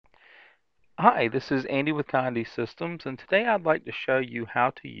Hi, this is Andy with Conde Systems, and today I'd like to show you how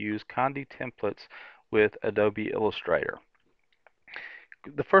to use Conde templates with Adobe Illustrator.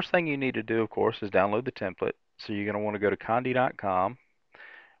 The first thing you need to do, of course, is download the template. So you're going to want to go to conde.com.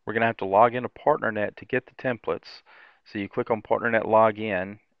 We're going to have to log into PartnerNet to get the templates. So you click on PartnerNet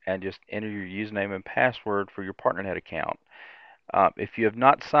Login and just enter your username and password for your PartnerNet account. If you have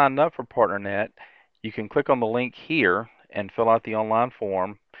not signed up for PartnerNet, you can click on the link here and fill out the online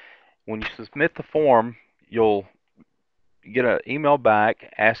form. When you submit the form, you'll get an email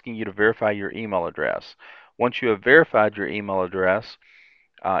back asking you to verify your email address. Once you have verified your email address,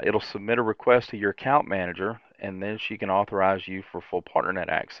 it'll submit a request to your account manager, and then she can authorize you for full PartnerNet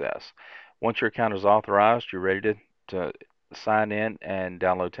access. Once your account is authorized, you're ready to sign in and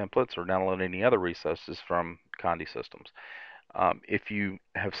download templates or download any other resources from Conde Systems. If you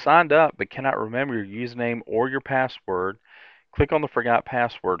have signed up but cannot remember your username or your password, click on the Forgot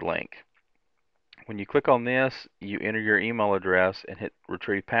Password link. When you click on this, you enter your email address and hit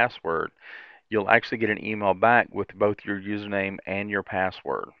Retrieve Password. You'll actually get an email back with both your username and your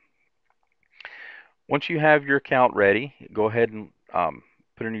password. Once you have your account ready, go ahead and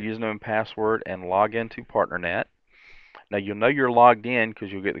put in your username and password and log into PartnerNet. Now you'll know you're logged in because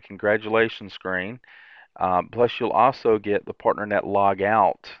you'll get the congratulations screen. Plus you'll also get the PartnerNet log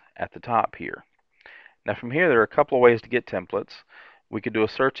out at the top here. Now from here there are a couple of ways to get templates. We could do a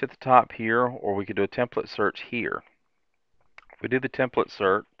search at the top here, or we could do a template search here. If we do the template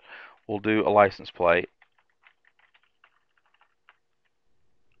search, we'll do a license plate.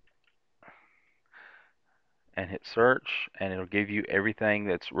 And hit search, and it'll give you everything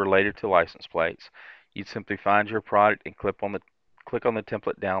that's related to license plates. You'd simply find your product and click on the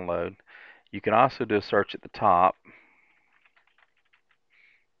template download. You can also do a search at the top.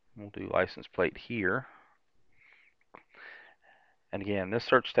 We'll do license plate here. And again, this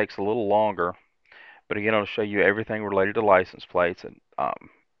search takes a little longer, but again, it'll show you everything related to license plates.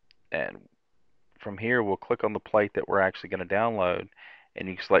 And from here, we'll click on the plate that we're actually going to download, and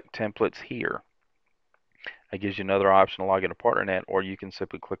you can select templates here. It gives you another option to log into PartnerNet, or you can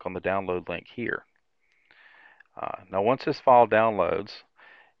simply click on the download link here. Now once this file downloads,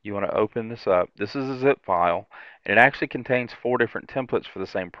 you want to open this up. This is a zip file, and it actually contains 4 different templates for the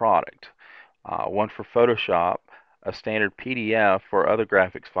same product. One for Photoshop, a standard PDF for other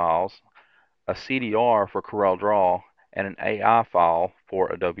graphics files, a CDR for CorelDRAW, and an AI file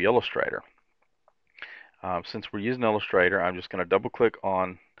for Adobe Illustrator. Since we're using Illustrator, I'm just going to double click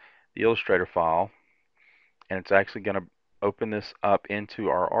on the Illustrator file, and it's actually going to open this up into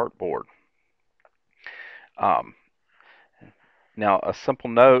our artboard. Now, a simple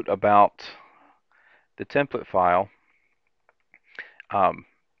note about the template file.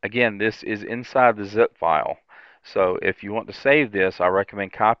 Again, this is inside the zip file. So if you want to save this, I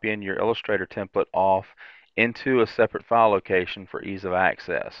recommend copying your Illustrator template off into a separate file location for ease of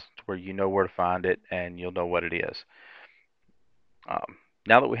access, to where you know where to find it and you'll know what it is.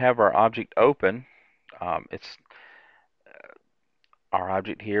 Now that we have our object open, it's our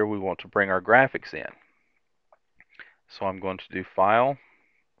object here, we want to bring our graphics in. So I'm going to do File,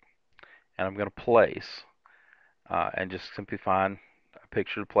 and I'm going to Place, and just simply find a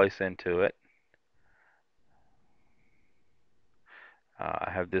picture to place into it.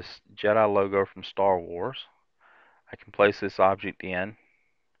 I have this Jedi logo from Star Wars. I can place this object in, and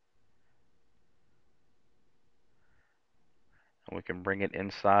we can bring it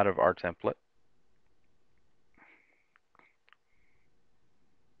inside of our template.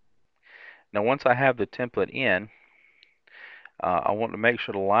 Now once I have the template in, I want to make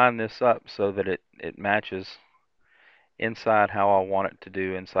sure to line this up so that it matches inside how I want it to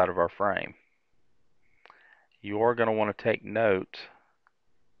do inside of our frame. You are going to want to take note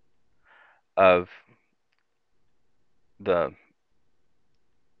of the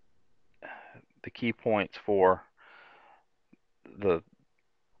key points for the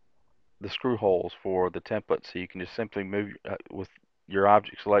screw holes for the template, so you can just simply move with your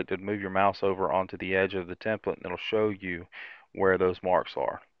object selected, move your mouse over onto the edge of the template, and it'll show you where those marks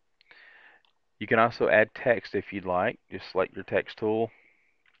are. You can also add text if you'd like. Just select your text tool,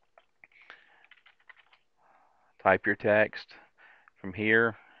 type your text. From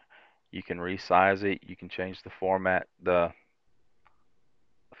here, you can resize it, you can change the format, the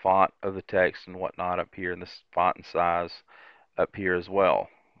font of the text and whatnot up here, and this font and size up here as well.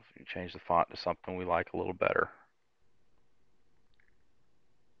 You change the font to something we like a little better,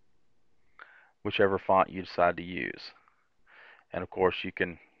 whichever font you decide to use. And of course you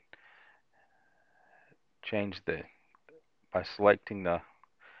can change by selecting the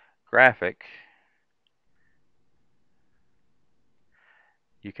graphic,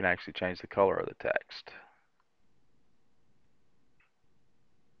 you can actually change the color of the text.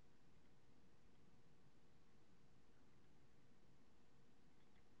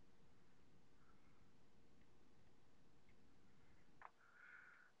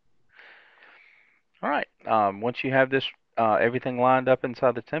 All right. Once you have this everything lined up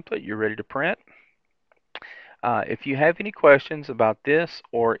inside the template, you're ready to print. If you have any questions about this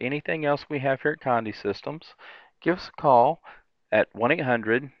or anything else we have here at Conde Systems, give us a call at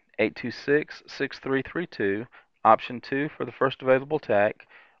 1-800-826-6332, option 2 for the first available tech,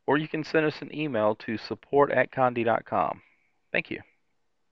 or you can send us an email to support@conde.com. Thank you.